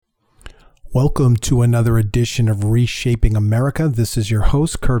Welcome to another edition of Reshaping America. This is your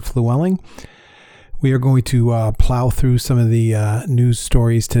host, Kurt Flewelling. We are going to plow through some of the news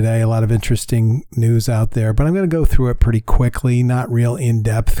stories today. A lot of interesting news out there, but I'm going to go through it pretty quickly, not real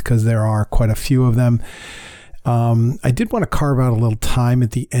in-depth because there are quite a few of them. I did want to carve out a little time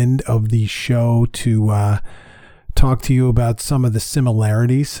at the end of the show to talk to you about some of the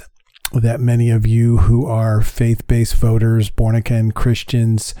similarities that many of you who are faith-based voters, born-again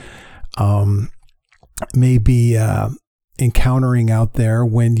Christians, may be encountering out there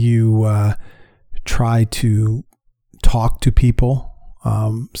when you try to talk to people,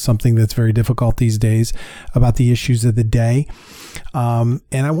 something that's very difficult these days, about the issues of the day. And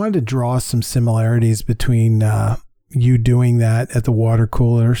I wanted to draw some similarities between you doing that at the water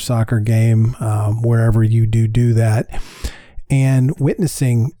cooler, soccer game, wherever you do that, and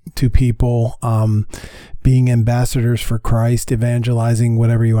witnessing to people, being ambassadors for Christ, evangelizing,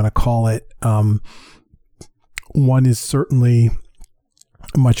 whatever you want to call it. One is certainly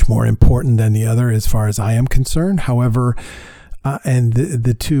much more important than the other as far as I am concerned. However, and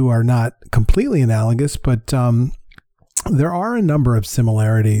the two are not completely analogous, but there are a number of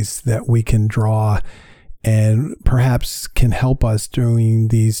similarities that we can draw and perhaps can help us during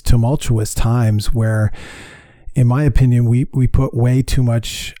these tumultuous times where, in my opinion, we put way too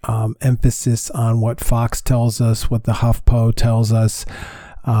much emphasis on what Fox tells us, what the HuffPo tells us.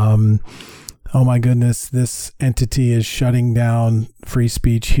 Oh my goodness, this entity is shutting down free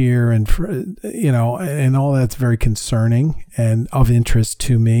speech here, and and all that's very concerning and of interest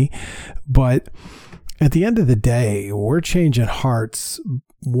to me. But at the end of the day, we're changing hearts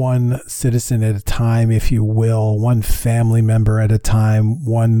one citizen at a time, if you will, one family member at a time,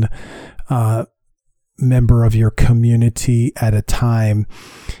 one member of your community at a time.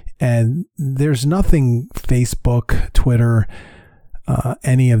 And there's nothing Facebook, Twitter,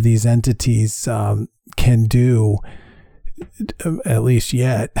 any of these entities can do, at least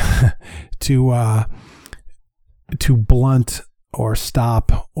yet, to blunt or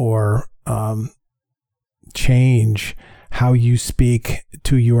stop or change how you speak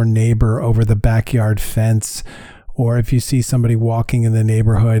to your neighbor over the backyard fence. Or if you see somebody walking in the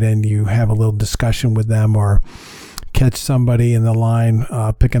neighborhood and you have a little discussion with them, or catch somebody in the line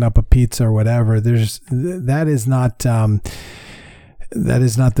picking up a pizza or whatever, that is not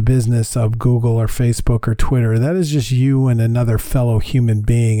the business of Google or Facebook or Twitter. That is just you and another fellow human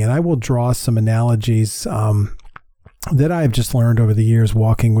being. And I will draw some analogies that I've just learned over the years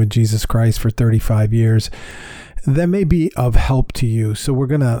walking with Jesus Christ for 35 years that may be of help to you. So we're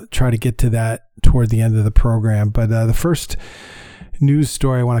going to try to get to that toward the end of the program. But the first news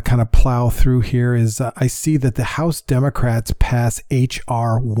story I want to kind of plow through here is I see that the House Democrats pass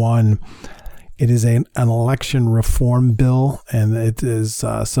H.R. 1. It is an election reform bill, and it is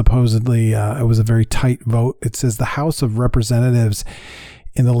supposedly, it was a very tight vote. It says the House of Representatives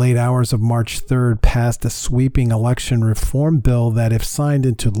in the late hours of March 3rd passed a sweeping election reform bill that, if signed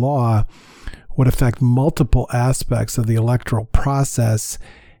into law, would affect multiple aspects of the electoral process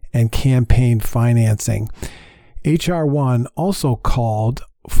and campaign financing. H.R. 1, also called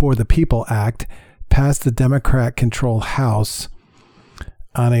For the People Act, passed the Democrat-controlled House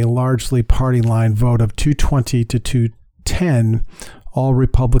on a largely party line vote of 220 to 210. All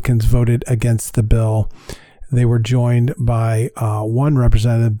Republicans voted against the bill. They were joined by one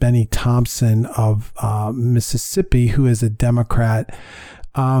representative, Benny Thompson of Mississippi, who is a Democrat.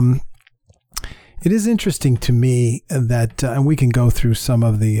 It is interesting to me that, and we can go through some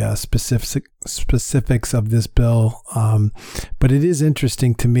of the specifics of this bill, but it is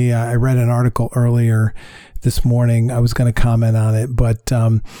interesting to me. I read an article earlier this morning. I was going to comment on it, but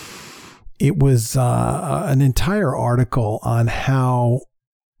it was an entire article on how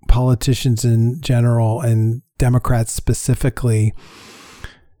politicians in general and Democrats specifically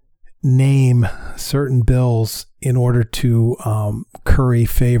name certain bills in order to curry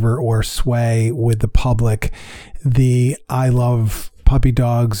favor or sway with the public. The I Love Puppy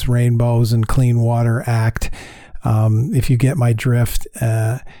Dogs, Rainbows, and Clean Water Act, if you get my drift.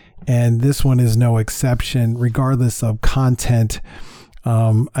 And this one is no exception, regardless of content.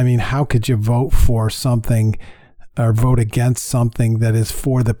 I mean, how could you vote for something or vote against something that is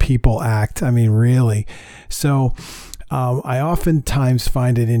For the People Act? I mean, really? So I oftentimes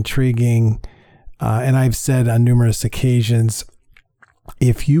find it intriguing, and I've said on numerous occasions,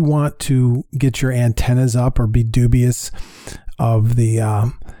 if you want to get your antennas up or be dubious of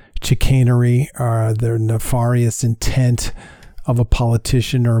the chicanery or the nefarious intent of a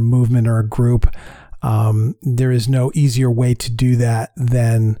politician or a movement or a group, there is no easier way to do that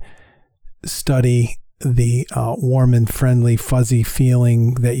than study warm and friendly, fuzzy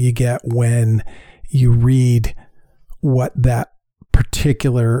feeling that you get when you read what that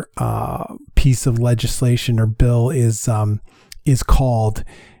particular piece of legislation or bill is called.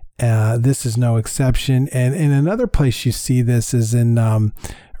 This is no exception. And in another place you see this is in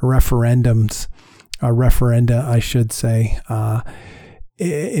referenda, I should say.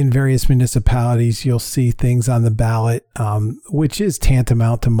 In various municipalities, you'll see things on the ballot, which is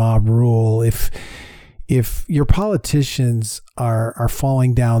tantamount to mob rule. If your politicians are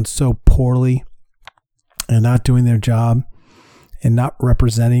falling down so poorly and not doing their job and not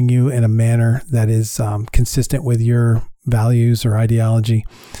representing you in a manner that is consistent with your values or ideology,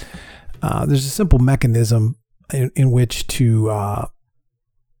 there's a simple mechanism in which to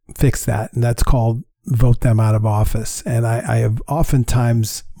fix that, and that's called vote them out of office. And I have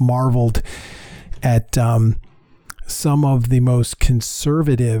oftentimes marveled at some of the most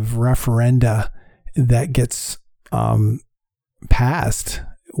conservative referenda that gets passed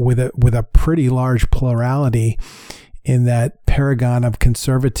with a pretty large plurality in that paragon of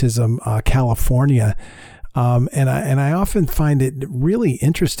conservatism, California. And I often find it really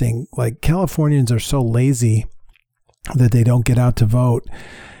interesting. Like, Californians are so lazy that they don't get out to vote.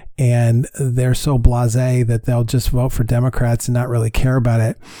 And they're so blasé that they'll just vote for Democrats and not really care about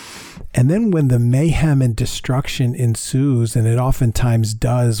it. And then when the mayhem and destruction ensues, and it oftentimes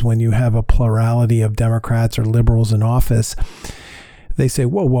does when you have a plurality of Democrats or liberals in office, they say,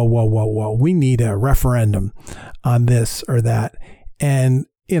 whoa, we need a referendum on this or that. And,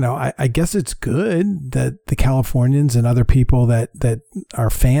 I guess it's good that the Californians and other people that are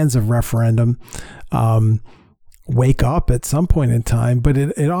fans of referendum wake up at some point in time, but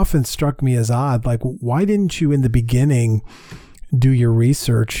it often struck me as odd. Like, why didn't you in the beginning do your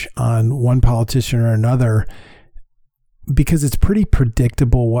research on one politician or another? Because it's pretty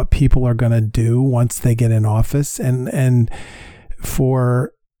predictable what people are going to do once they get in office. And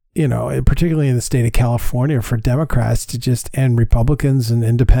for, particularly in the state of California, for Democrats to just, and Republicans and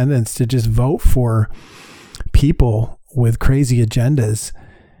independents to just vote for people with crazy agendas,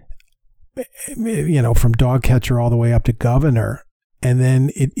 from dog catcher all the way up to governor. And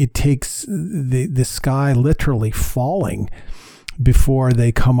then it takes the sky literally falling before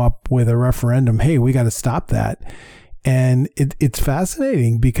they come up with a referendum. Hey, we got to stop that. And it's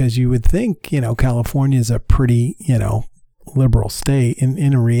fascinating because you would think, California is a pretty, liberal state.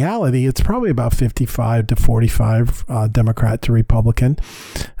 In reality, it's probably about 55 to 45 Democrat to Republican.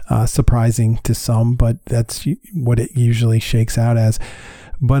 Surprising to some, but that's what it usually shakes out as.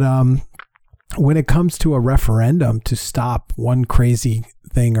 But when it comes to a referendum to stop one crazy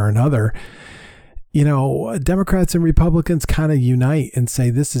thing or another, Democrats and Republicans kind of unite and say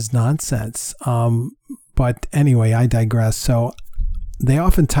this is nonsense. But anyway, I digress. So they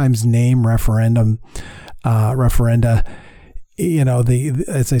oftentimes name referenda,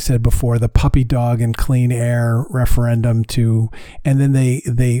 as I said before, the puppy dog and clean air referendum and then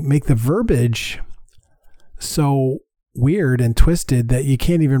they make the verbiage so weird and twisted that you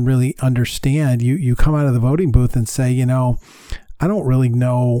can't even really understand. You come out of the voting booth and say, I don't really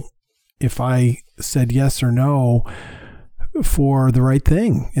know if I said yes or no for the right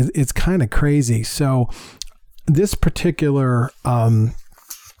thing. It's kind of crazy. So this particular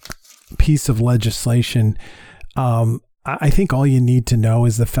piece of legislation, I think all you need to know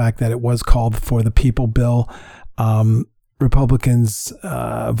is the fact that it was called for the People Bill. Republicans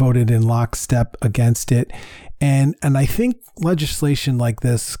voted in lockstep against it. And I think legislation like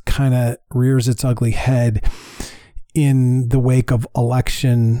this kind of rears its ugly head in the wake of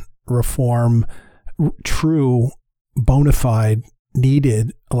election reform, true, bona fide,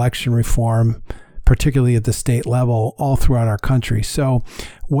 needed election reform, particularly at the state level, all throughout our country. So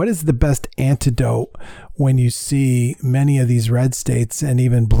what is the best antidote when you see many of these red states and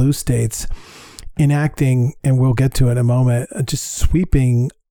even blue states enacting, and we'll get to it in a moment, just sweeping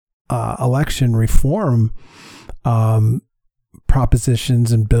election reform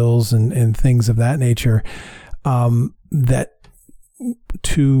propositions and bills and things of that nature, that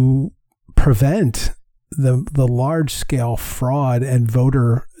to prevent the large scale fraud and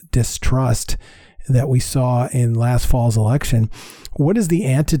voter distrust that we saw in last fall's election. What is the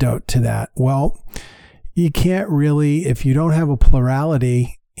antidote to that? Well, you can't really, if you don't have a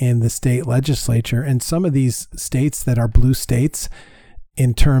plurality in the state legislature, and some of these states that are blue states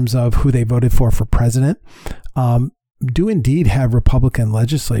in terms of who they voted for president, do indeed have Republican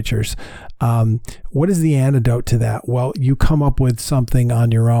legislatures. What is the antidote to that? Well, you come up with something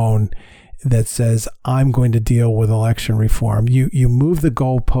on your own that says, I'm going to deal with election reform. You move the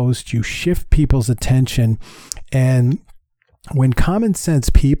goalpost, you shift people's attention. And when common sense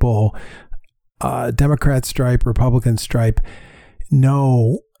people Democrat stripe, Republican stripe,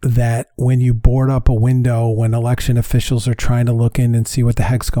 know that when you board up a window, when election officials are trying to look in and see what the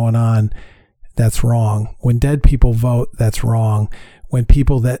heck's going on, that's wrong. When dead people vote, that's wrong. When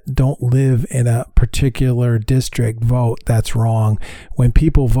people that don't live in a particular district vote, that's wrong. When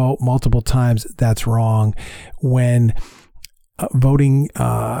people vote multiple times, that's wrong. When voting,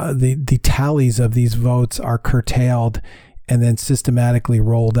 the tallies of these votes are curtailed and then systematically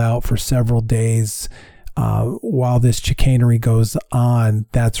rolled out for several days while this chicanery goes on,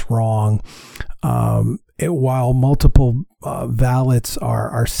 that's wrong. While multiple ballots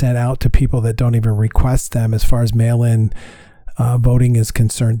are sent out to people that don't even request them, as far as mail-in voting is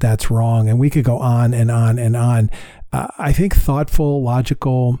concerned, that's wrong. And we could go on and on and on. I think thoughtful,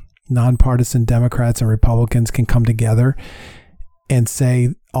 logical, nonpartisan Democrats and Republicans can come together and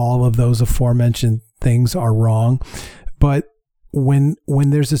say all of those aforementioned things are wrong. But when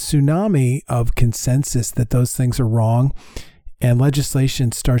there's a tsunami of consensus that those things are wrong, and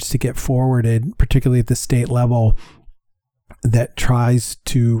legislation starts to get forwarded, particularly at the state level, that tries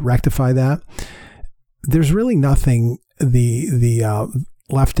to rectify that, there's really nothing the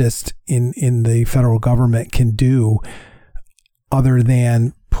leftist in the federal government can do other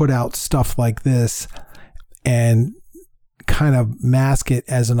than put out stuff like this and kind of mask it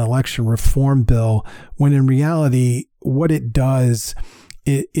as an election reform bill, when in reality, what it does,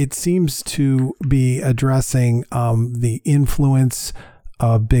 it seems to be addressing the influence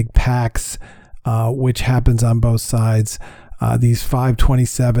of big PACs, which happens on both sides. These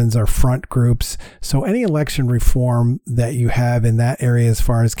 527s are front groups. So any election reform that you have in that area, as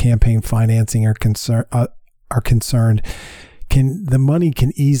far as campaign financing are concerned, the money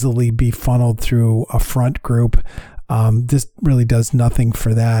can easily be funneled through a front group. This really does nothing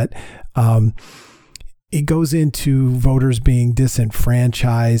for that. It goes into voters being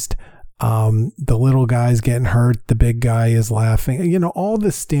disenfranchised. The little guy's getting hurt. The big guy is laughing. All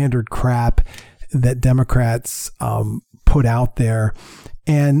the standard crap that Democrats put out there.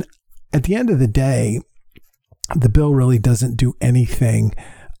 And at the end of the day, the bill really doesn't do anything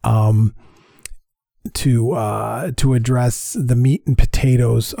to address the meat and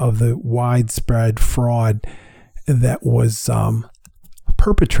potatoes of the widespread fraud that was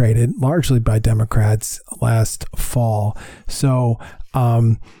perpetrated largely by Democrats last fall. So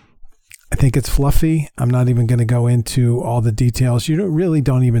I think it's fluffy. I'm not even going to go into all the details. You really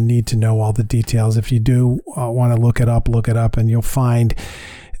don't even need to know all the details. If you do want to look it up, and you'll find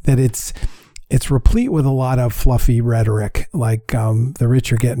that it's replete with a lot of fluffy rhetoric, like the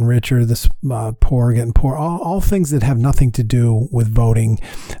rich are getting richer, the poor are getting poor, all things that have nothing to do with voting.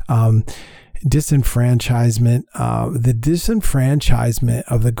 Disenfranchisement, the disenfranchisement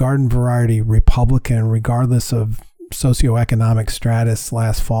of the garden variety Republican, regardless of socioeconomic stratus,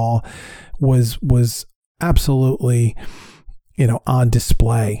 last fall was absolutely, on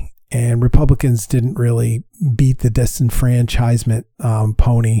display. And Republicans didn't really beat the disenfranchisement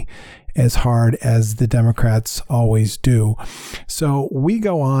pony as hard as the Democrats always do. So we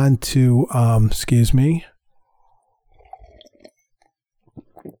go on to, excuse me.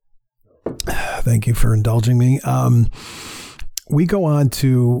 Thank you for indulging me. We go on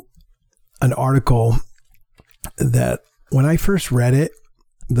to an article that when I first read it,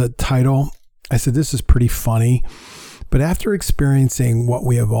 the title, I said, this is pretty funny. But after experiencing what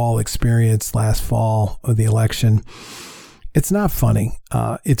we have all experienced last fall of the election, it's not funny.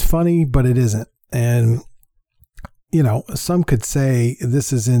 It's funny, but it isn't. And, some could say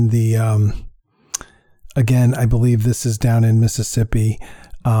this is in the, again, I believe this is down in Mississippi.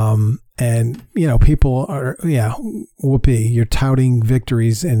 And, people are, whoopee, you're touting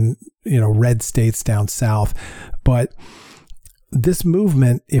victories in, red states down south. But this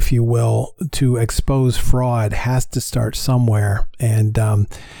movement, if you will, to expose fraud has to start somewhere. And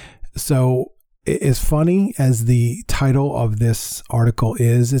so as funny as the title of this article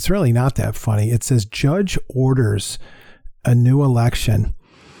is, it's really not that funny. It says, judge orders a new election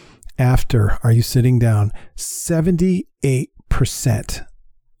after, are you sitting down, 78%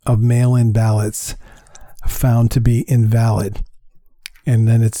 of mail-in ballots found to be invalid. And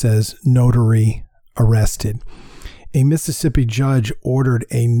then it says notary arrested. A Mississippi judge ordered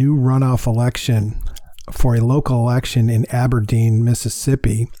a new runoff election for a local election in Aberdeen,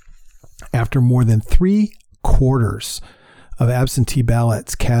 Mississippi, after more than 3/4 of absentee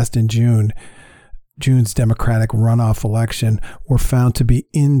ballots cast in June's Democratic runoff election were found to be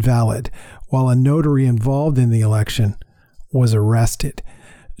invalid, while a notary involved in the election was arrested.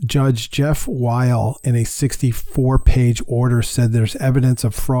 Judge Jeff Weil, in a 64-page order, said there's evidence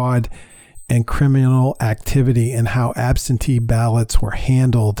of fraud and criminal activity and how absentee ballots were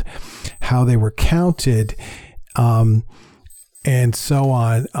handled, how they were counted, and so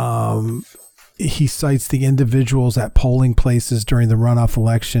on. He cites the individuals at polling places during the runoff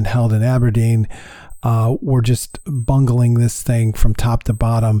election held in Aberdeen were just bungling this thing from top to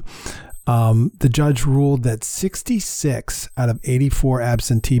bottom. The judge ruled that 66 out of 84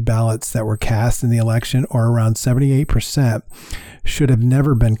 absentee ballots that were cast in the election, or around 78%, should have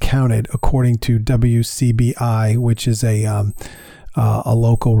never been counted, according to WCBI, which is a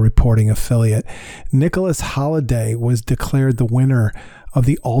local reporting affiliate. Nicholas Holliday was declared the winner of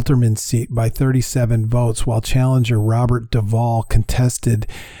the alderman seat by 37 votes, while challenger Robert Duvall contested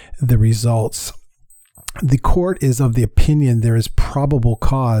the results. The court is of the opinion there is probable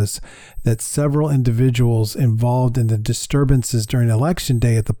cause that several individuals involved in the disturbances during Election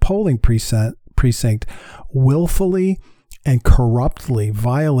Day at the polling precinct willfully and corruptly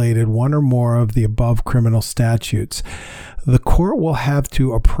violated one or more of the above criminal statutes. The court will have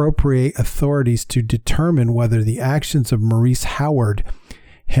to appropriate authorities to determine whether the actions of Maurice Howard,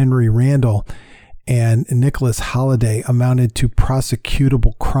 Henry Randall, and Nicholas Holliday amounted to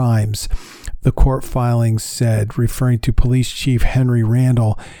prosecutable crimes, the court filings said, referring to Police Chief Henry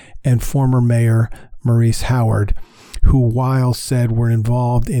Randall and former Mayor Maurice Howard, who Weil said were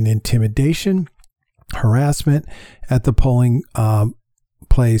involved in intimidation, harassment at the polling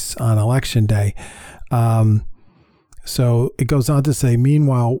place on Election Day. So it goes on to say,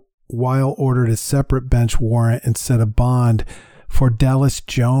 meanwhile, Weil ordered a separate bench warrant and set a bond for Dallas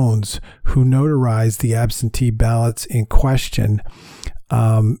Jones, who notarized the absentee ballots in question.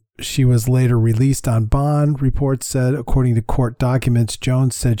 She was later released on bond, reports said. According to court documents,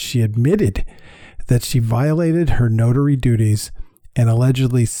 Jones said she admitted that she violated her notary duties and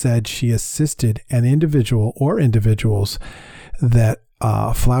allegedly said she assisted an individual or individuals that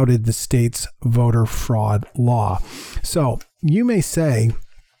flouted the state's voter fraud law. So you may say,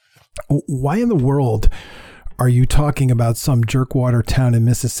 why in the world are you talking about some jerkwater town in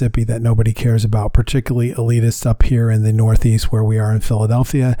Mississippi that nobody cares about, particularly elitists up here in the Northeast where we are in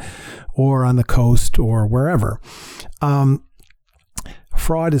Philadelphia or on the coast or wherever?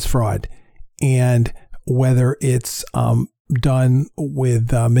 Fraud is fraud. And whether it's done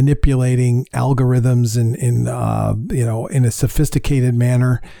with manipulating algorithms in a sophisticated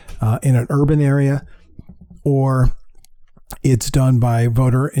manner in an urban area, or it's done by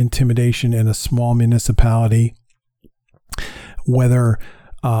voter intimidation in a small municipality, whether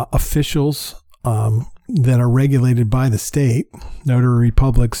officials that are regulated by the state, notary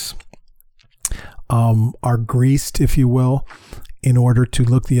publics, are greased, if you will, in order to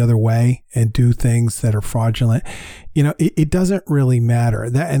look the other way and do things that are fraudulent. It doesn't really matter.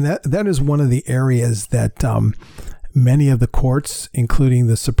 That is one of the areas that many of the courts, including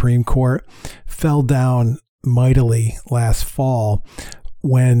the Supreme Court, fell down mightily last fall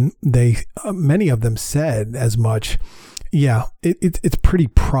when many of them said as much. Yeah, it's pretty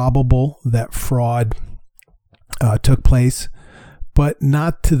probable that fraud took place, but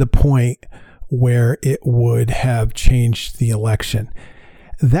not to the point where it would have changed the election.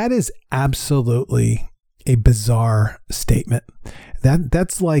 That is absolutely a bizarre statement.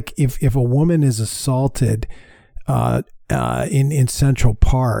 That's like if a woman is assaulted in Central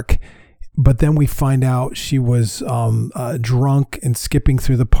Park, but then we find out she was drunk and skipping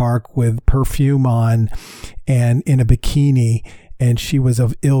through the park with perfume on and in a bikini, and she was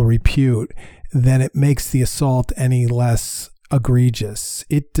of ill repute, then it makes the assault any less egregious.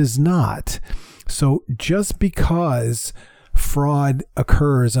 It does not. So just because fraud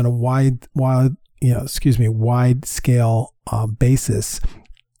occurs on a wide scale basis,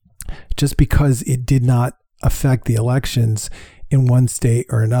 just because it did not affect the elections in one state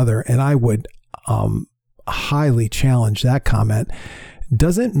or another, and I would highly challenge that comment,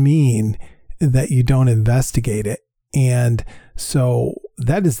 doesn't mean that you don't investigate it. And so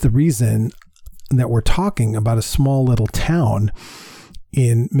that is the reason that we're talking about a small little town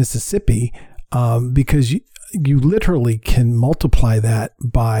in Mississippi, because you literally can multiply that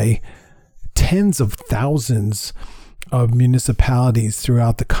by tens of thousands of municipalities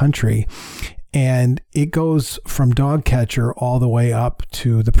throughout the country. And it goes from dog catcher all the way up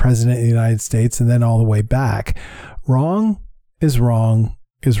to the president of the United States and then all the way back. Wrong is wrong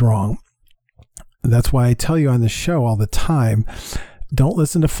is wrong. That's why I tell you on the show all the time, don't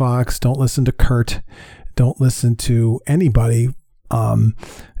listen to Fox, don't listen to Kurt, don't listen to anybody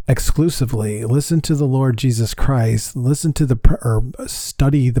exclusively. Listen to the Lord Jesus Christ. Listen to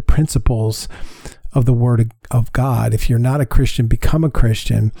study the principles of the Word of God. If you're not a Christian, become a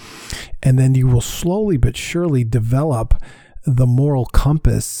Christian, and then you will slowly but surely develop the moral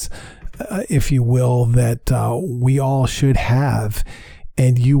compass if you will, that we all should have.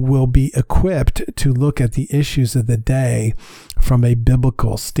 And you will be equipped to look at the issues of the day from a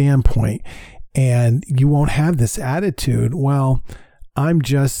biblical standpoint. And you won't have this attitude, well, I'm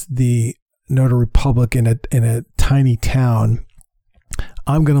just the notary public in a tiny town.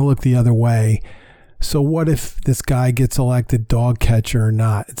 I'm going to look the other way. So what if this guy gets elected dog catcher or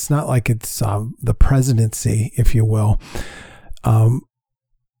not? It's not like it's the presidency, if you will.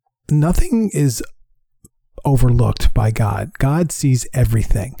 Nothing is overlooked by God. God sees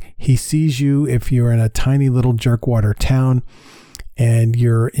everything. He sees you if you're in a tiny little jerkwater town and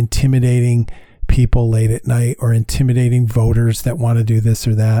you're intimidating people late at night or intimidating voters that want to do this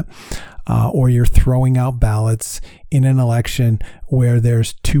or that, or you're throwing out ballots in an election where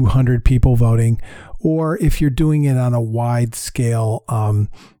there's 200 people voting, or if you're doing it on a wide scale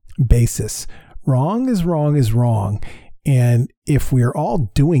basis. Wrong is wrong is wrong. And if we're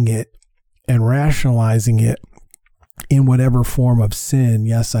all doing it and rationalizing it in whatever form of sin,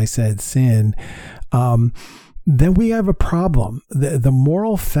 yes, I said sin, then we have a problem. The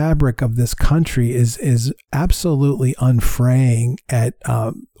moral fabric of this country is absolutely unfraying at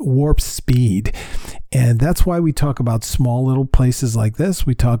warp speed. And that's why we talk about small little places like this.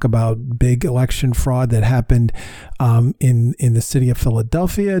 We talk about big election fraud that happened in the city of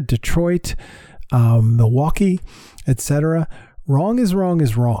Philadelphia, Detroit, Milwaukee, etc. Wrong is wrong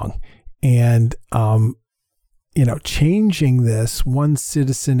is wrong. And, changing this one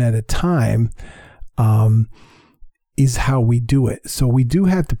citizen at a time is how we do it. So we do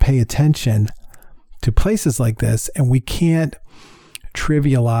have to pay attention to places like this, and we can't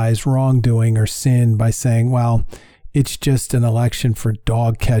trivialize wrongdoing or sin by saying, well, it's just an election for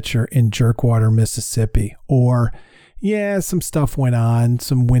dog catcher in Jerkwater, Mississippi. Or, yeah, some stuff went on,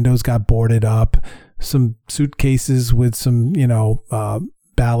 some windows got boarded up, some suitcases with some,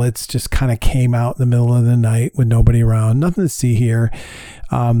 ballots just kind of came out in the middle of the night with nobody around. Nothing to see here.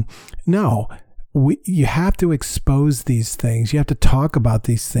 No, you have to expose these things. You have to talk about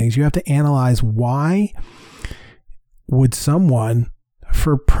these things. You have to analyze why would someone,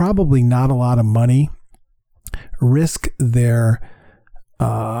 for probably not a lot of money, risk their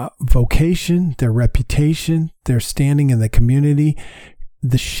vocation, their reputation, their standing in the community,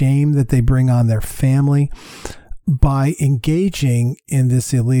 the shame that they bring on their family, by engaging in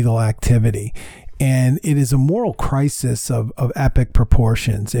this illegal activity. And it is a moral crisis of epic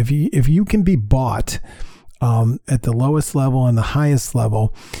proportions. If you can be bought at the lowest level and the highest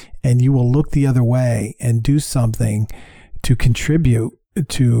level, and you will look the other way and do something to contribute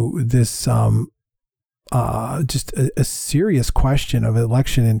to this just a serious question of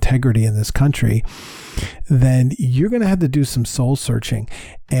election integrity in this country, then you're going to have to do some soul searching.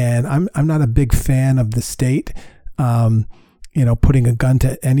 And I'm not a big fan of the state, putting a gun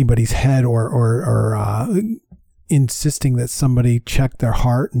to anybody's head or insisting that somebody check their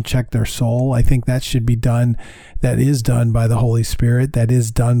heart and check their soul. I think that should be done. That is done by the Holy Spirit. That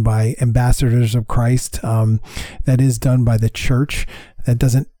is done by ambassadors of Christ. That is done by the church.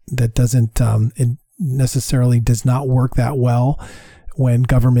 It necessarily does not work that well when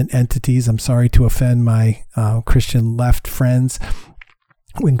government entities, I'm sorry to offend my Christian left friends,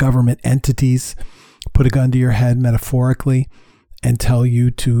 when government entities put a gun to your head metaphorically and tell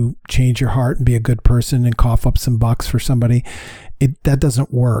you to change your heart and be a good person and cough up some bucks for somebody, that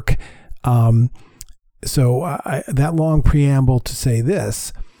doesn't work. So that long preamble to say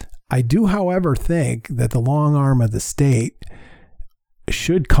this, I do, however, think that the long arm of the state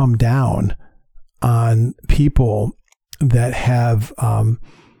should come down on people that have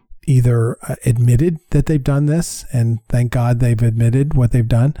either admitted that they've done this, and thank God they've admitted what they've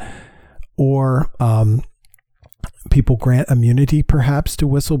done, or people grant immunity perhaps to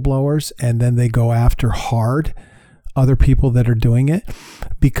whistleblowers, and then they go after hard other people that are doing it.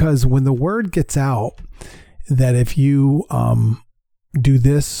 Because when the word gets out that if you do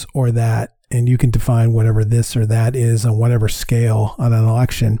this or that, and you can define whatever this or that is on whatever scale on an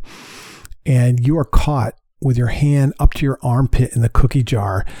election, and you are caught with your hand up to your armpit in the cookie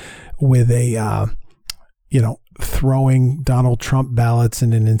jar with a, throwing Donald Trump ballots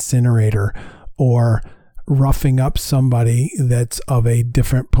in an incinerator, or roughing up somebody that's of a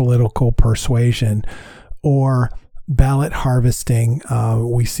different political persuasion, or ballot harvesting.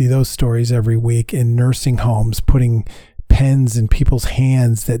 We see those stories every week in nursing homes, putting pens in people's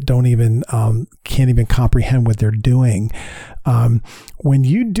hands that don't even can't even comprehend what they're doing. When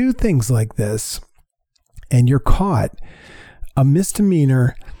you do things like this and you're caught, a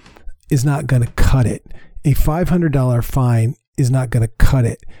misdemeanor is not going to cut it. A $500 fine is not going to cut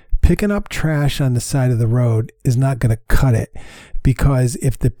it. picking up trash on the side of the road is not going to cut it, because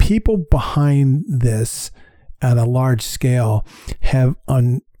if the people behind this on a large scale have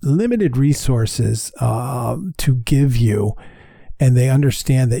unlimited resources to give you, and they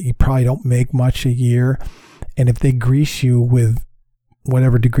understand that you probably don't make much a year, and if they grease you with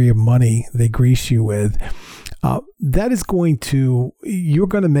whatever degree of money they grease you with, that is you're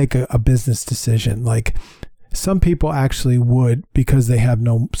going to make a business decision. Like, some people actually would, because they have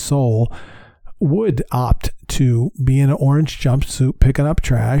no soul, would opt to be in an orange jumpsuit picking up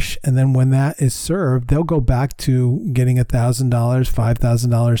trash, and then when that is served, they'll go back to getting $1,000, $5,000,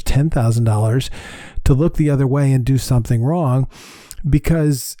 $10,000 to look the other way and do something wrong,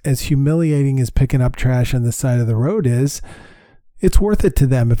 because as humiliating as picking up trash on the side of the road is, it's worth it to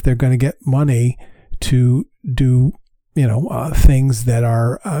them if they're going to get money to do things that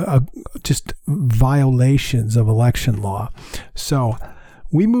are just violations of election law. So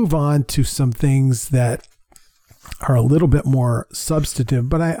we move on to some things that are a little bit more substantive,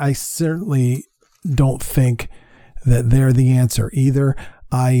 but I certainly don't think that they're the answer either.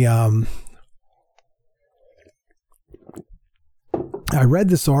 I read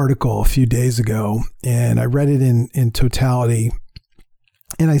this article a few days ago, and I read it in totality,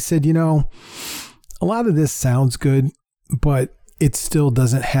 and I said, a lot of this sounds good, but it still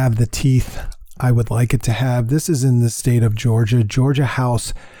doesn't have the teeth I would like it to have. This is in the state of Georgia. Georgia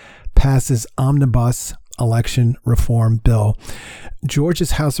House passes omnibus election reform bill.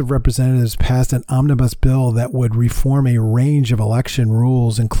 Georgia's House of Representatives passed an omnibus bill that would reform a range of election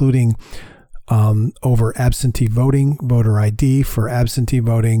rules, including over absentee voting, voter ID for absentee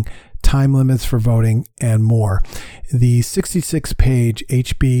voting, time limits for voting, and more. The 66-page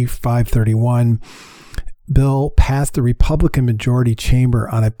HB 531 bill passed the Republican majority chamber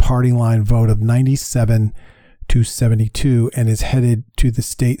on a party line vote of 97 to 72 and is headed to the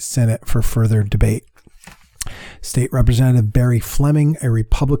state Senate for further debate. State Representative Barry Fleming, a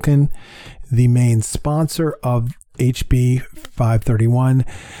Republican, the main sponsor of HB 531,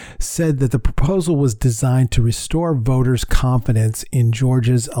 said that the proposal was designed to restore voters' confidence in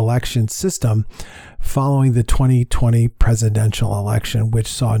Georgia's election system following the 2020 presidential election, which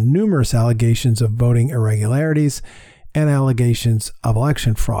saw numerous allegations of voting irregularities and allegations of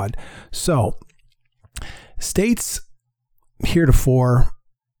election fraud. So, states heretofore,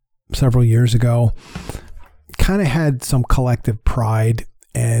 several years ago, kind of had some collective pride,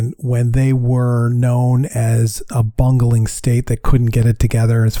 and when they were known as a bungling state that couldn't get it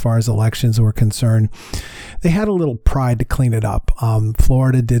together as far as elections were concerned, they had a little pride to clean it up.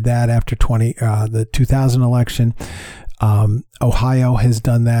 Florida did that after the 2000 election. Ohio has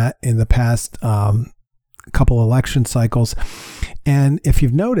done that in the past couple election cycles. And if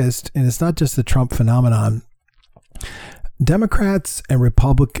you've noticed, and it's not just the Trump phenomenon, Democrats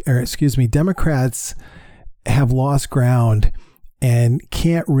have lost ground and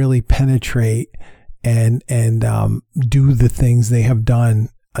can't really penetrate and do the things they have done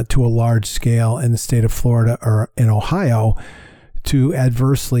to a large scale in the state of Florida or in Ohio to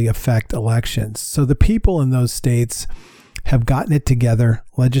adversely affect elections. So the people in those states have gotten it together.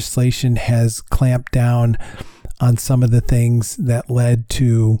 Legislation has clamped down on some of the things that led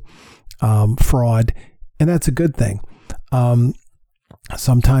to fraud, and that's a good thing.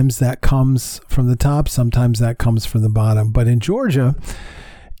 Sometimes that comes from the top, sometimes that comes from the bottom. But in Georgia,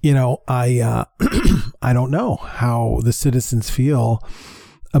 I don't know how the citizens feel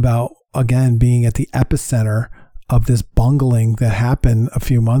about, again, being at the epicenter of this bungling that happened a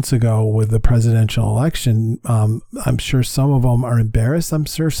few months ago with the presidential election. I'm sure some of them are embarrassed. I'm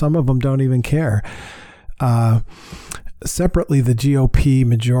sure some of them don't even care. Separately, the GOP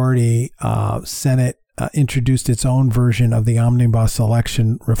majority Senate introduced its own version of the omnibus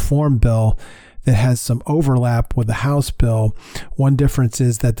election reform bill that has some overlap with the House bill. One difference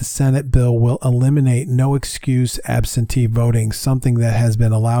is that the Senate bill will eliminate no excuse absentee voting, something that has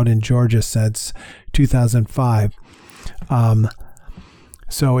been allowed in Georgia since 2005.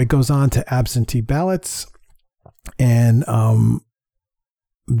 So it goes on to absentee ballots, and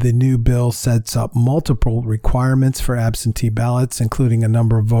the new bill sets up multiple requirements for absentee ballots, including a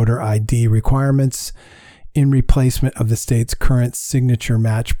number of voter ID requirements in replacement of the state's current signature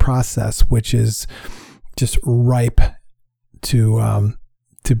match process, which is just ripe to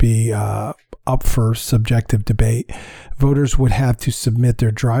be up for subjective debate. Voters would have to submit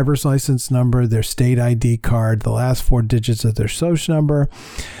their driver's license number, their state ID card, the last four digits of their social number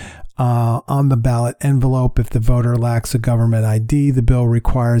on the ballot envelope. If the voter lacks a government ID, the bill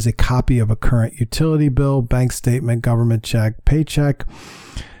requires a copy of a current utility bill, bank statement, government check, paycheck.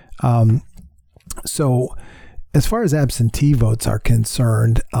 So as far as absentee votes are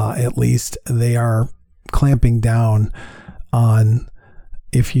concerned, at least they are clamping down on,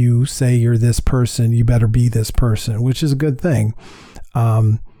 if you say you're this person, you better be this person, which is a good thing.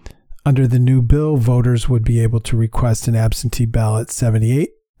 Under the new bill, voters would be able to request an absentee ballot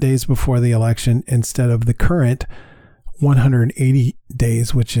 78 days before the election instead of the current 180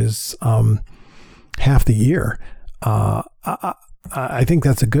 days, which is half the year. I think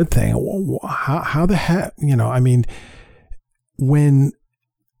that's a good thing. How the heck, I mean, when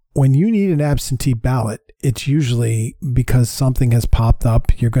you need an absentee ballot, it's usually because something has popped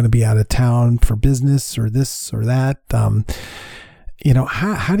up. You're going to be out of town for business or this or that. How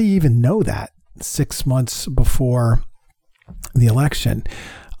do you even know that 6 months before the election?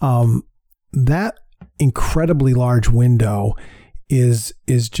 That incredibly large window is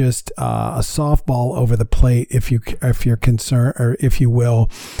just a softball over the plate, if you're concerned, or if you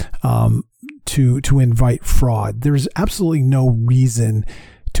will, to invite fraud. There's absolutely no reason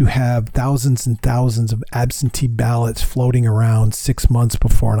to have thousands and thousands of absentee ballots floating around 6 months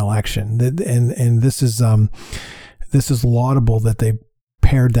before an election. And this is laudable that they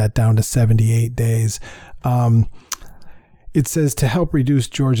pared that down to 78 days. It says to help reduce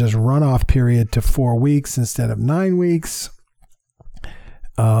Georgia's runoff period to 4 weeks instead of 9 weeks.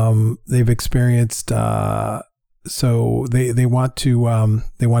 They've experienced, so they want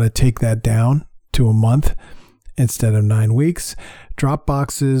to take that down to a month instead of 9 weeks. Drop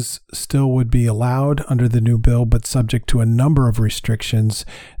boxes still would be allowed under the new bill, but subject to a number of restrictions.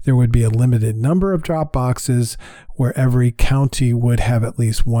 There would be a limited number of drop boxes where every county would have at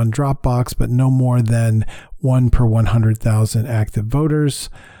least one drop box, but no more than one per 100,000 active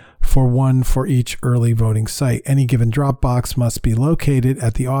voters, for one for each early voting site. Any given drop box must be located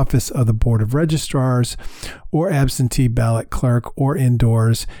at the office of the Board of Registrars or absentee ballot clerk or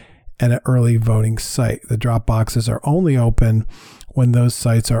indoors at an early voting site. The drop boxes are only open when those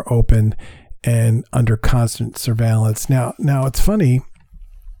sites are open and under constant surveillance. Now it's funny.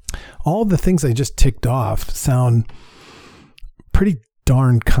 All the things I just ticked off sound pretty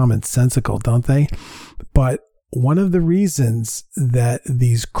darn commonsensical, don't they? But one of the reasons that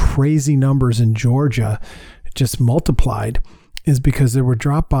these crazy numbers in Georgia just multiplied is because there were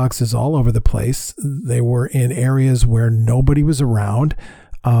drop boxes all over the place. They were in areas where nobody was around.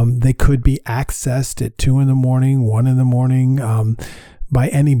 They could be accessed at 2 a.m, 1 a.m, by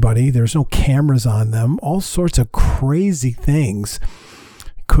anybody. There's no cameras on them. All sorts of crazy things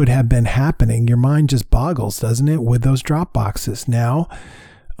could have been happening. Your mind just boggles, doesn't it, with those drop boxes? Now,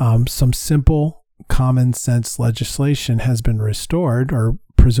 some simple common sense legislation has been restored, or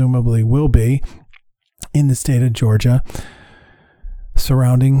presumably will be, in the state of Georgia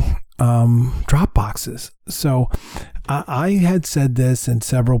surrounding drop boxes. So I had said this, and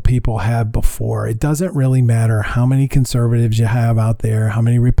several people have before. It doesn't really matter how many conservatives you have out there, how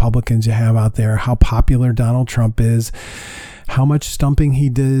many Republicans you have out there, how popular Donald Trump is, how much stumping he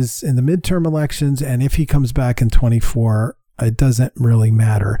does in the midterm elections, and if he comes back in 24, it doesn't really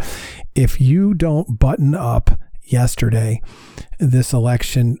matter. If you don't button up yesterday this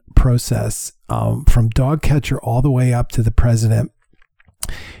election process, from dog catcher all the way up to the president,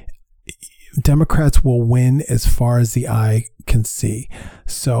 Democrats will win as far as the eye can see.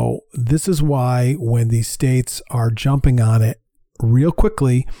 So this is why when these states are jumping on it real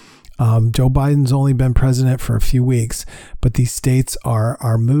quickly, Joe Biden's only been president for a few weeks, but these states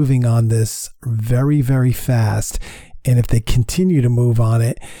are moving on this very, very fast. And if they continue to move on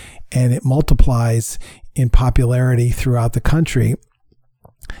it and it multiplies in popularity throughout the country,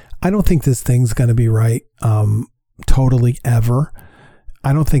 I don't think this thing's going to be right totally ever.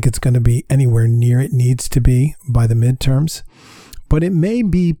 I don't think it's going to be anywhere near it needs to be by the midterms, but it may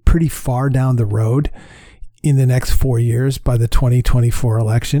be pretty far down the road in the next 4 years by the 2024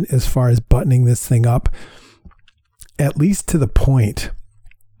 election as far as buttoning this thing up, at least to the point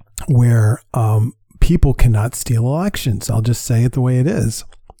where people cannot steal elections. I'll just say it the way it is.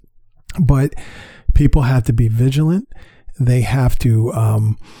 But people have to be vigilant. They have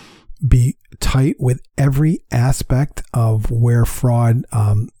to be tight with every aspect of where fraud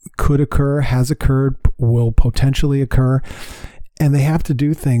could occur, has occurred, will potentially occur. And they have to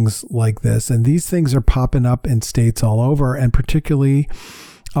do things like this. And these things are popping up in states all over, and particularly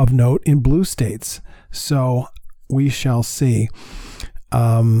of note in blue states. So we shall see.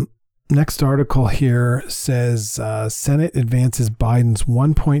 Next article here says Senate advances Biden's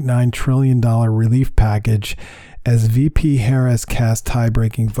 $1.9 trillion relief package as VP Harris casts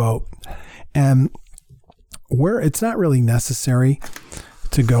tie-breaking vote. And where it's not really necessary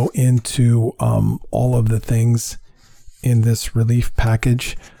to go into all of the things in this relief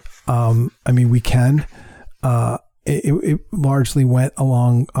package. I mean, we can. it largely went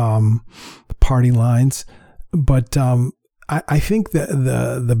along party lines. But I think that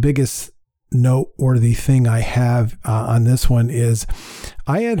the biggest noteworthy thing I have on this one is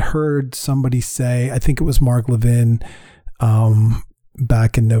I had heard somebody say, I think it was Mark Levin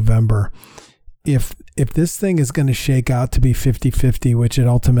back in November, if this thing is going to shake out to be 50-50, which it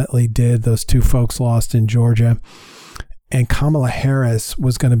ultimately did, those two folks lost in Georgia, and Kamala Harris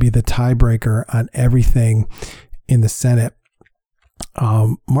was going to be the tiebreaker on everything in the Senate,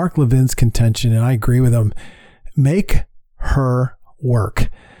 Mark Levin's contention, and I agree with him, make her work.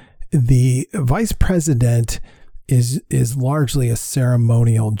 The vice president is largely a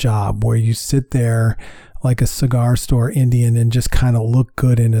ceremonial job where you sit there like a cigar store Indian and just kind of look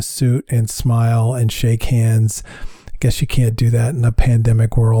good in a suit and smile and shake hands. I guess you can't do that in a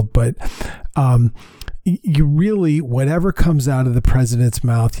pandemic world, but you really, whatever comes out of the president's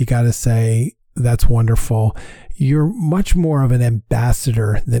mouth, you got to say, that's wonderful. You're much more of an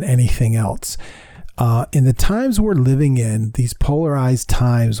ambassador than anything else. In the times we're living in, these polarized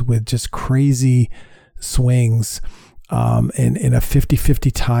times with just crazy swings in a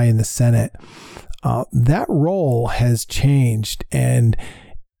 50-50 tie in the Senate, that role has changed. And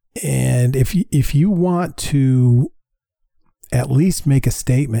if you want to at least make a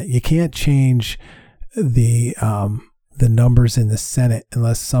statement, you can't change the numbers in the Senate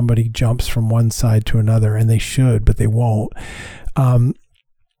unless somebody jumps from one side to another, and they should, but they won't.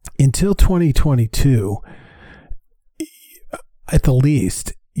 Until 2022, at the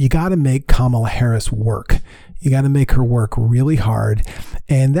least, you got to make Kamala Harris work. You got to make her work really hard.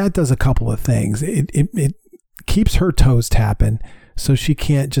 And that does a couple of things. It keeps her toes tapping, so she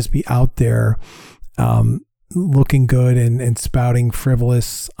can't just be out there looking good and spouting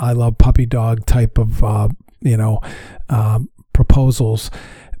frivolous, I love puppy dog type of, proposals.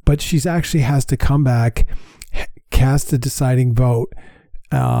 But she's actually has to come back, cast a deciding vote.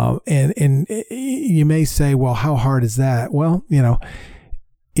 And you may say, well, how hard is that? Well,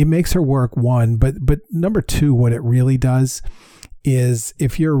 it makes her work, one, but number two, what it really does is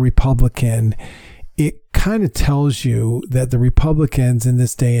if you're a Republican, it kind of tells you that the Republicans in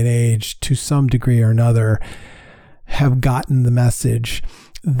this day and age, to some degree or another, have gotten the message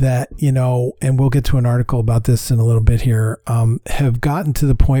that, and we'll get to an article about this in a little bit here, have gotten to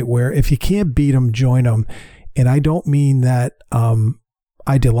the point where if you can't beat them, join them. And I don't mean that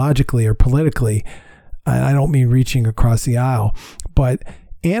ideologically or politically, and I don't mean reaching across the aisle, but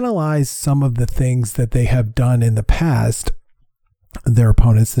analyze some of the things that they have done in the past, their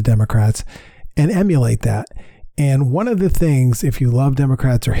opponents, the Democrats, and emulate that. And one of the things, if you love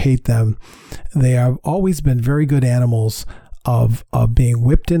Democrats or hate them, they have always been very good animals of being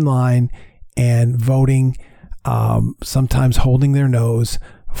whipped in line and voting, sometimes holding their nose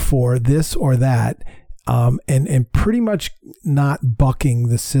for this or that, and pretty much not bucking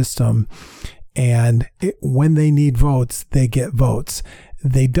the system. And when they need votes, they get votes.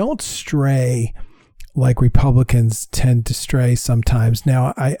 They don't stray like Republicans tend to stray sometimes.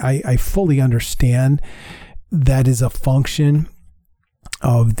 Now, I fully understand that is a function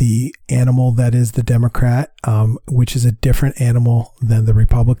of the animal that is the Democrat, which is a different animal than the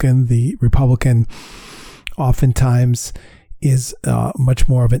Republican. The Republican oftentimes is much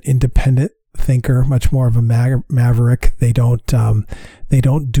more of an independent thinker, much more of a maverick. They don't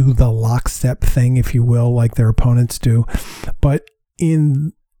do the lockstep thing, if you will, like their opponents do. But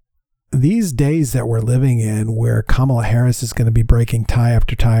in these days that we're living in, where Kamala Harris is going to be breaking tie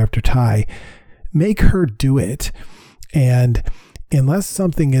after tie after tie, make her do it. And unless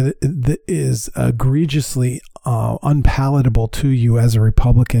something that is egregiously unpalatable to you as a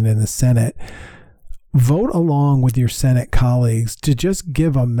Republican in the Senate, vote along with your Senate colleagues to just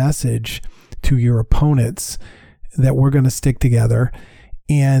give a message to your opponents that we're going to stick together,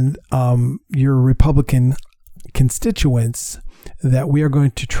 and your Republican constituents that we are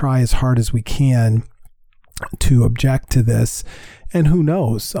going to try as hard as we can to object to this. And who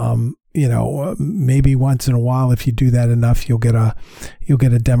knows, maybe once in a while, if you do that enough, you'll get a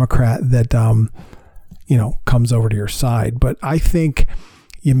Democrat that comes over to your side. But I think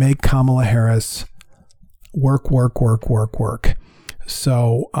you make Kamala Harris work.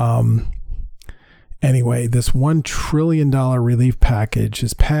 So anyway, this $1 trillion relief package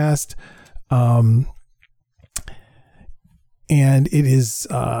is passed. And it is,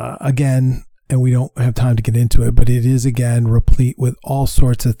 again, and we don't have time to get into it, but it is, again, replete with all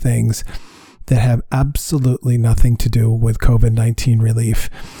sorts of things that have absolutely nothing to do with COVID-19 relief.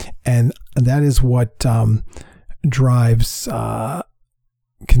 And that is what drives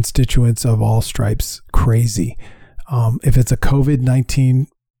constituents of all stripes crazy. If it's a COVID-19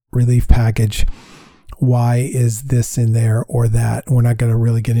 relief package, why is this in there or that. We're not going to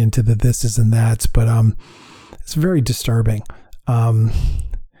really get into the thises and that's, but it's very disturbing. I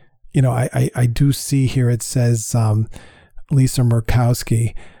do see here it says Lisa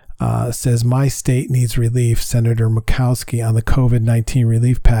Murkowski says, my state needs relief, Senator Murkowski, on the COVID-19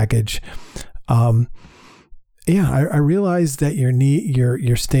 relief package. I realize that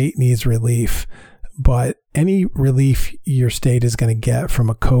your state needs relief, but any relief your state is going to get from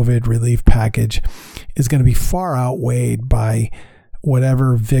a COVID relief package is going to be far outweighed by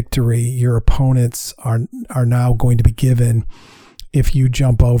whatever victory your opponents are now going to be given if you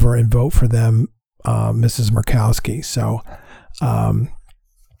jump over and vote for them, Mrs. Murkowski. So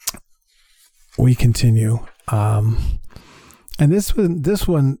we continue. And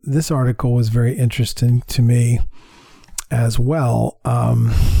this article was very interesting to me as well.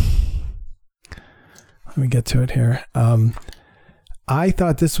 Let me get to it here. I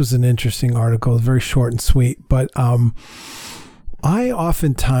thought this was an interesting article, very short and sweet, but I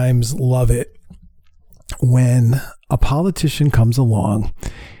oftentimes love it when a politician comes along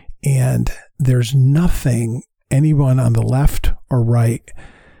and there's nothing anyone on the left or right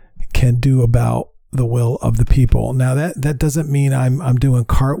can do about the will of the people. Now that doesn't mean I'm doing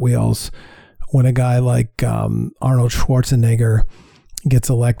cartwheels when a guy like Arnold Schwarzenegger gets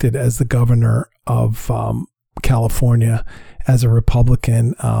elected as the governor of California as a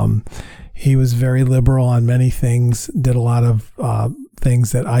Republican. He was very liberal on many things, did a lot of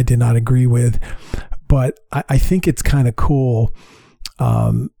things that I did not agree with. But I think it's kind of cool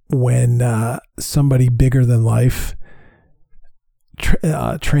when somebody bigger than life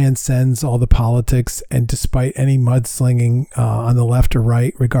transcends all the politics, and despite any mudslinging on the left or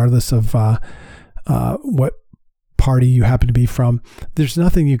right, regardless of what party you happen to be from, there's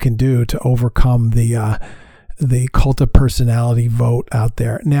nothing you can do to overcome the cult of personality vote out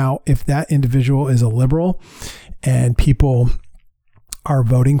there. Now, if that individual is a liberal and people are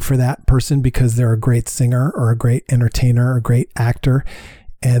voting for that person because they're a great singer or a great entertainer or a great actor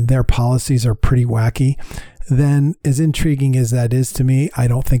and their policies are pretty wacky, then as intriguing as that is to me, I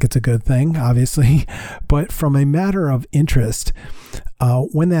don't think it's a good thing, obviously. But from a matter of interest,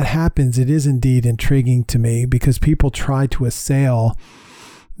 when that happens, it is indeed intriguing to me because people try to assail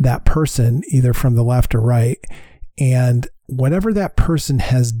that person either from the left or right, and whatever that person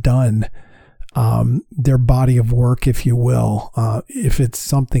has done, their body of work, if you will, if it's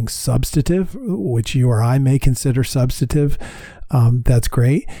something substantive, which you or I may consider substantive, that's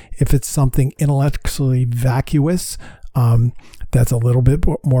great. If it's something intellectually vacuous, that's a little bit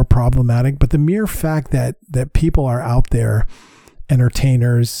more problematic. But the mere fact that people are out there,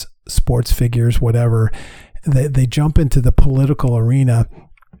 entertainers, sports figures, whatever, they jump into the political arena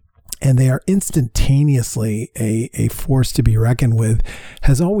and they are instantaneously a force to be reckoned with,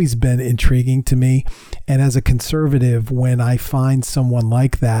 has always been intriguing to me. And as a conservative, when I find someone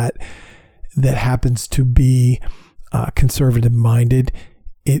like that happens to be conservative minded,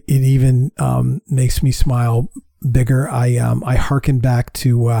 it even makes me smile bigger. I hearken back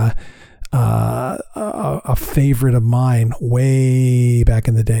to a favorite of mine way back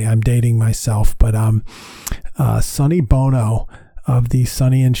in the day. I'm dating myself, but Sonny Bono of the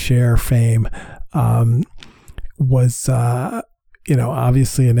Sonny and Cher fame was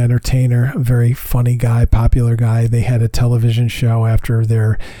obviously an entertainer, a very funny guy, popular guy. They had a television show after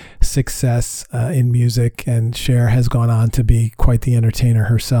their success in music, and Cher has gone on to be quite the entertainer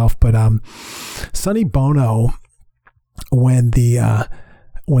herself. But Sonny Bono, when the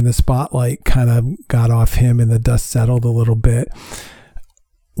spotlight kind of got off him and the dust settled a little bit,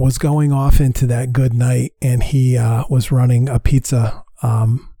 was going off into that good night, and he was running a pizza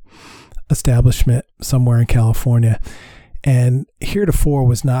establishment somewhere in California, and heretofore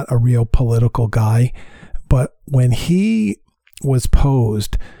was not a real political guy. But when he was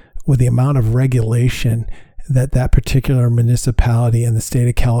posed with the amount of regulation that particular municipality in the state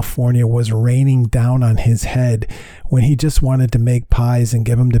of California was raining down on his head, when he just wanted to make pies and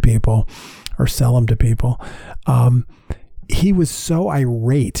give them to people or sell them to people, he was so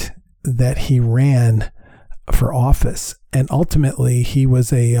irate that he ran for office, and ultimately he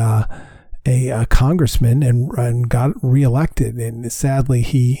was a congressman and got reelected. And sadly,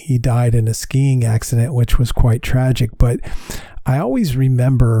 he died in a skiing accident, which was quite tragic. But I always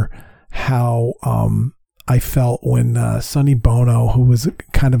remember how I felt when Sonny Bono, who was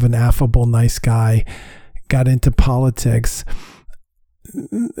kind of an affable, nice guy, got into politics.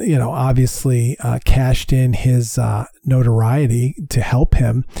 Obviously cashed in his notoriety to help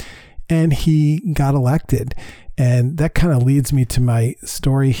him, and he got elected. And that kind of leads me to my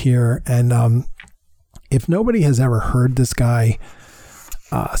story here. And if nobody has ever heard this guy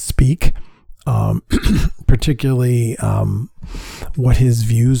speak, particularly what his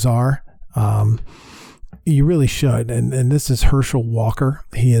views are. You really should. And this is Herschel Walker.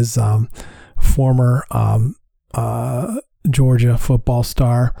 He is former Georgia football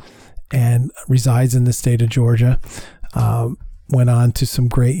star and resides in the state of Georgia. Went on to some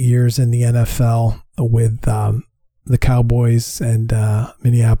great years in the NFL with the Cowboys and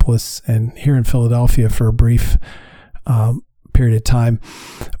Minneapolis, and here in Philadelphia for a brief period of time.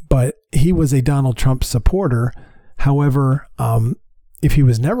 But he was a Donald Trump supporter. However, if he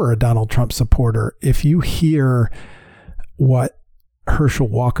was never a Donald Trump supporter, if you hear what Herschel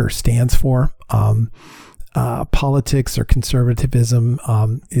Walker stands for, politics or conservatism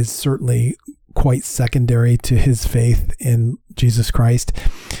is certainly quite secondary to his faith in Jesus Christ.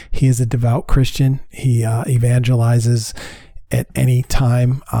 He is a devout Christian. He evangelizes at any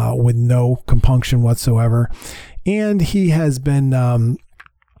time with no compunction whatsoever. And he has been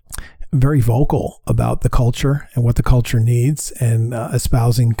very vocal about the culture and what the culture needs, and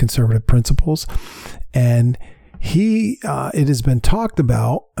espousing conservative principles. And it has been talked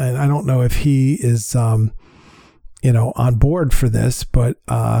about, and I don't know if he is, on board for this, but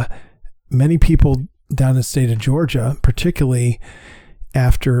many people down in the state of Georgia, particularly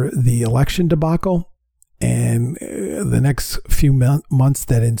after the election debacle and the next few months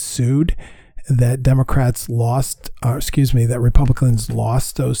that ensued, that that Republicans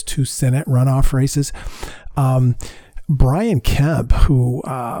lost those 2 Senate runoff races. Brian Kemp, who,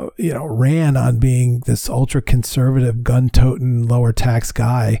 ran on being this ultra conservative, gun-toting, lower tax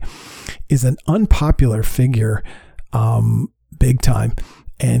guy, is an unpopular figure, big time.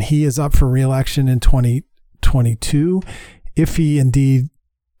 And he is up for re-election in 2022. If he indeed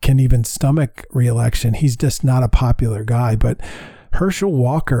can even stomach re-election, he's just not a popular guy. But Herschel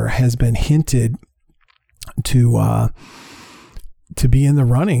Walker has been hinted to be in the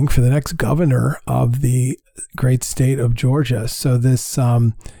running for the next governor of the great state of Georgia. So this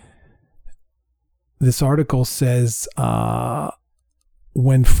article says,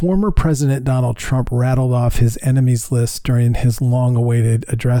 when former President Donald Trump rattled off his enemies list during his long-awaited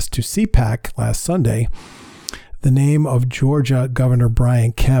address to CPAC last Sunday, the name of Georgia Governor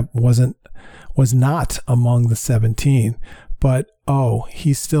Brian Kemp was not among the 17. But,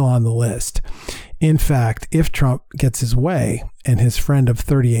 he's still on the list. In fact, if Trump gets his way, and his friend of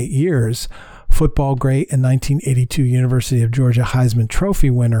 38 years, football great and 1982 University of Georgia Heisman Trophy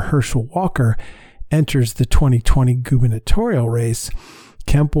winner Herschel Walker, enters the 2020 gubernatorial race,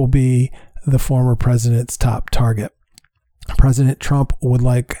 Kemp will be the former president's top target. President Trump would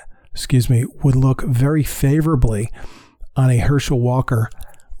look very favorably on a Herschel Walker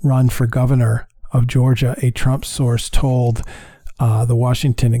run for governor of Georgia, a Trump source told the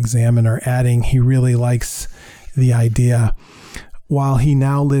Washington Examiner, adding he really likes the idea. While he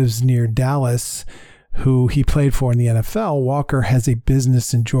now lives near Dallas, who he played for in the NFL, Walker has a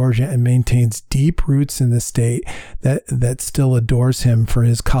business in Georgia and maintains deep roots in the state that still adores him for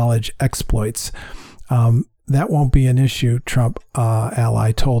his college exploits. That won't be an issue, Trump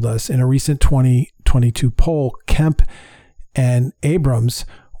ally told us. In a recent 2022 poll, Kemp and Abrams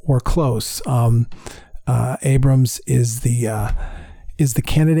were close. Abrams is the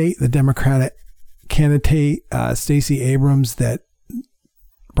candidate, the Democratic candidate, Stacey Abrams, that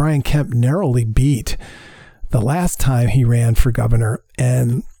Brian Kemp narrowly beat the last time he ran for governor.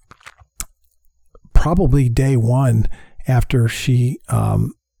 And probably day one after she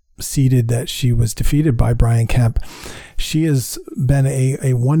ceded that she was defeated by Brian Kemp, she has been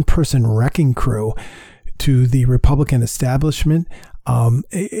a one-person wrecking crew to the Republican establishment,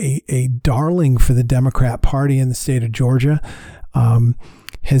 a darling for the Democrat Party in the state of Georgia,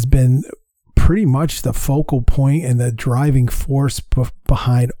 has been pretty much the focal point and the driving force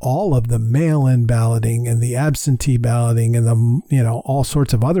behind all of the mail-in balloting and the absentee balloting and the all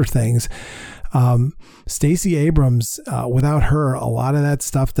sorts of other things. Stacey Abrams, without her, a lot of that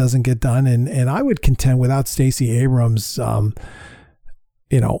stuff doesn't get done. And I would contend without Stacey Abrams,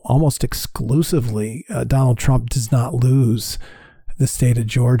 almost exclusively, Donald Trump does not lose the state of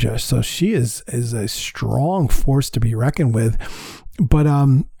Georgia. So she is a strong force to be reckoned with. But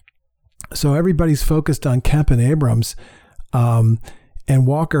so everybody's focused on Kemp and Abrams, and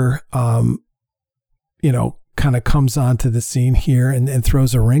Walker, kind of comes onto the scene here and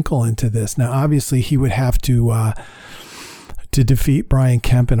throws a wrinkle into this. Now, obviously, he would have to defeat Brian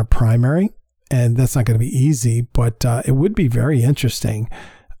Kemp in a primary, and that's not going to be easy, but it would be very interesting.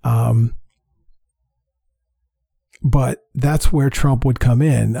 But that's where Trump would come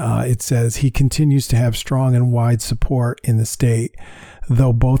in. It says he continues to have strong and wide support in the state.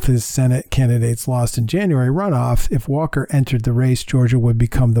 Though both his Senate candidates lost in January runoff, if Walker entered the race, Georgia would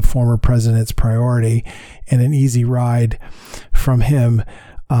become the former president's priority and an easy ride from him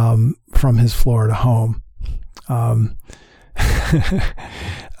from his Florida home.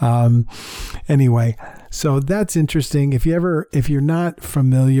 Anyway, so that's interesting. If you're not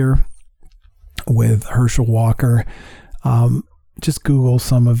familiar with Herschel Walker, just Google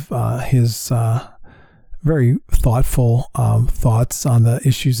some of his very thoughtful thoughts on the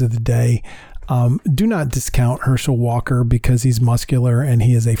issues of the day. Do not discount Herschel Walker because he's muscular and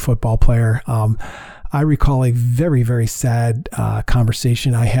he is a football player. I recall a very, very sad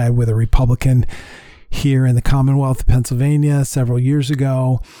conversation I had with a Republican here in the Commonwealth of Pennsylvania several years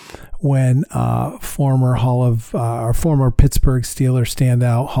ago when former Pittsburgh Steelers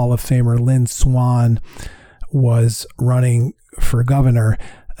standout Hall of Famer Lynn Swann was running for governor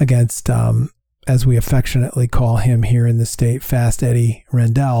against, as we affectionately call him here in the state, Fast Eddie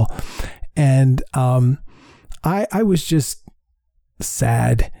Rendell. And I was just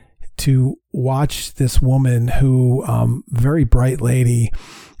sad to watch this woman who, very bright lady,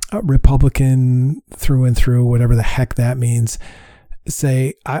 Republican through and through, whatever the heck that means,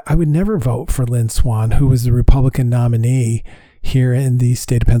 say, I would never vote for Lynn Swann, who was the Republican nominee here in the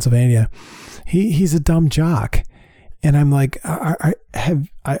state of Pennsylvania. He's a dumb jock. And I'm like,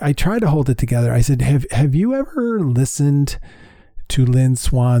 I tried to hold it together. I said, have you ever listened to Lynn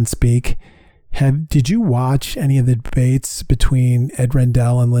Swann speak? Did you watch any of the debates between Ed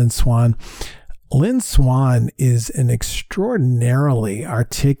Rendell and Lynn Swann? Lynn Swann is an extraordinarily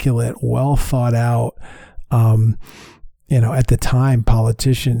articulate, well thought out, at the time,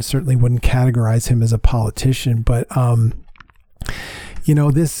 politician. Certainly wouldn't categorize him as a politician, but,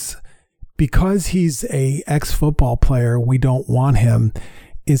 this, because he's a ex-football player, we don't want him,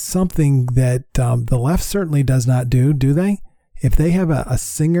 is something that the left certainly does not do they? If they have a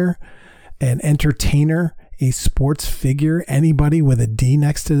singer, an entertainer, a sports figure, anybody with a D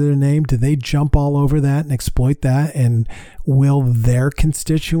next to their name, do they jump all over that and exploit that? And will their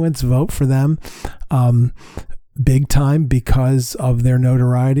constituents vote for them big time because of their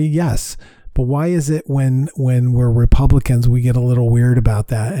notoriety? Yes. But why is it when we're Republicans, we get a little weird about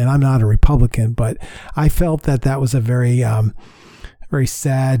that? And I'm not a Republican, but I felt that was a very, very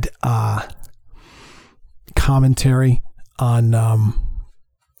sad commentary on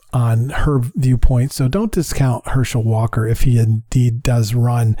her viewpoint. So don't discount Herschel Walker if he indeed does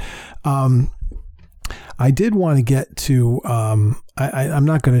run. I did want to get to, I'm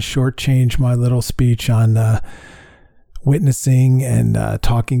not going to shortchange my little speech on witnessing and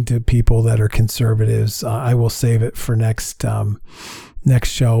talking to people that are conservatives. I will save it for next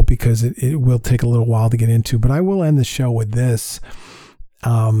show because it will take a little while to get into. But I will end the show with this.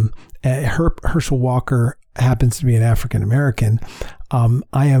 Herschel Walker happens to be an African American.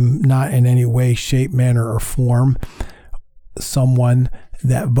 I am not in any way, shape, manner, or form someone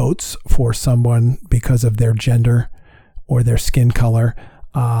that votes for someone because of their gender or their skin color.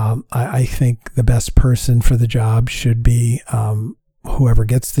 I think the best person for the job should be whoever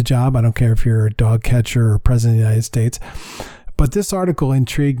gets the job. I don't care if you're a dog catcher or president of the United States. But this article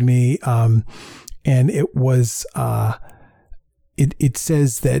intrigued me, and it was it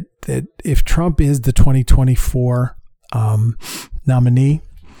says that if Trump is the 2024 nominee,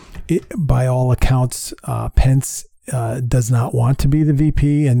 by all accounts, Pence does not want to be the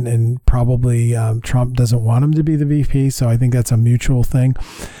VP, and probably Trump doesn't want him to be the VP. So I think that's a mutual thing.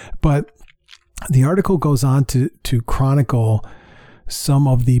 But the article goes on to chronicle some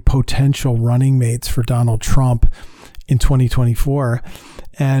of the potential running mates for Donald Trump in 2024.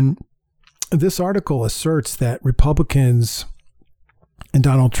 And this article asserts that Republicans, and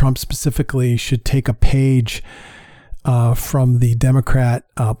Donald Trump specifically, should take a page from the Democrat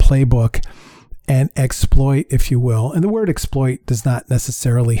playbook and exploit, if you will. And the word exploit does not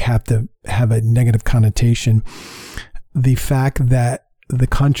necessarily have to have a negative connotation. The fact that the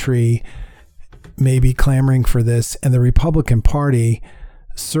country may be clamoring for this, and the Republican Party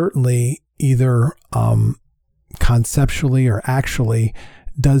certainly either conceptually or actually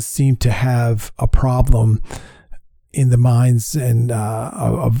does seem to have a problem in the minds and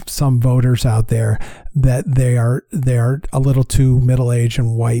of some voters out there, that they are a little too middle-aged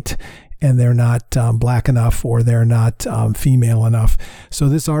and white, and they're not black enough, or they're not female enough. So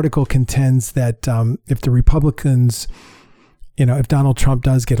this article contends that if the Republicans, if Donald Trump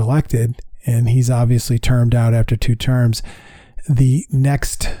does get elected, and he's obviously termed out after 2 terms, the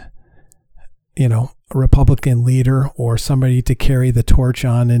next a Republican leader or somebody to carry the torch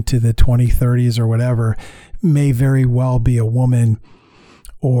on into the 2030s or whatever may very well be a woman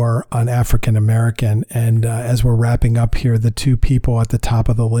or an African American. And as we're wrapping up here, the two people at the top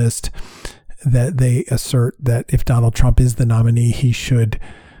of the list that they assert that if Donald Trump is the nominee, he should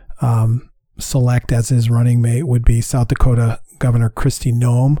select as his running mate would be South Dakota Governor Kristi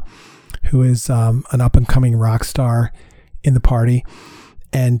Noem, who is an up-and-coming rock star in the party,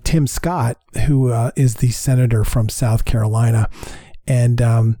 and Tim Scott, who is the senator from South Carolina. And,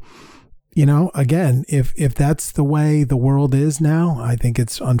 again, if that's the way the world is now, I think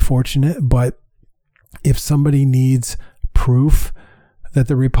it's unfortunate. But if somebody needs proof that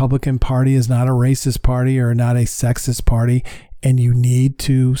the Republican Party is not a racist party or not a sexist party, and you need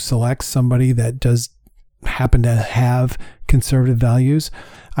to select somebody that does happen to have conservative values,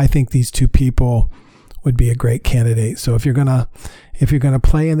 I think these two people would be a great candidate. So if you're gonna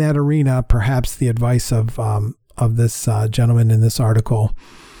play in that arena, perhaps the advice of this gentleman in this article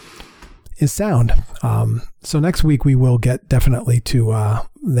is sound. So next week we will get definitely to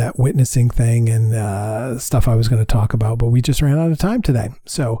that witnessing thing and stuff I was going to talk about, but we just ran out of time today.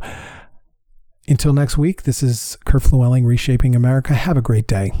 So until next week, this is Kurt Llewellyn, Reshaping America. Have a great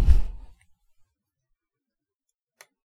day.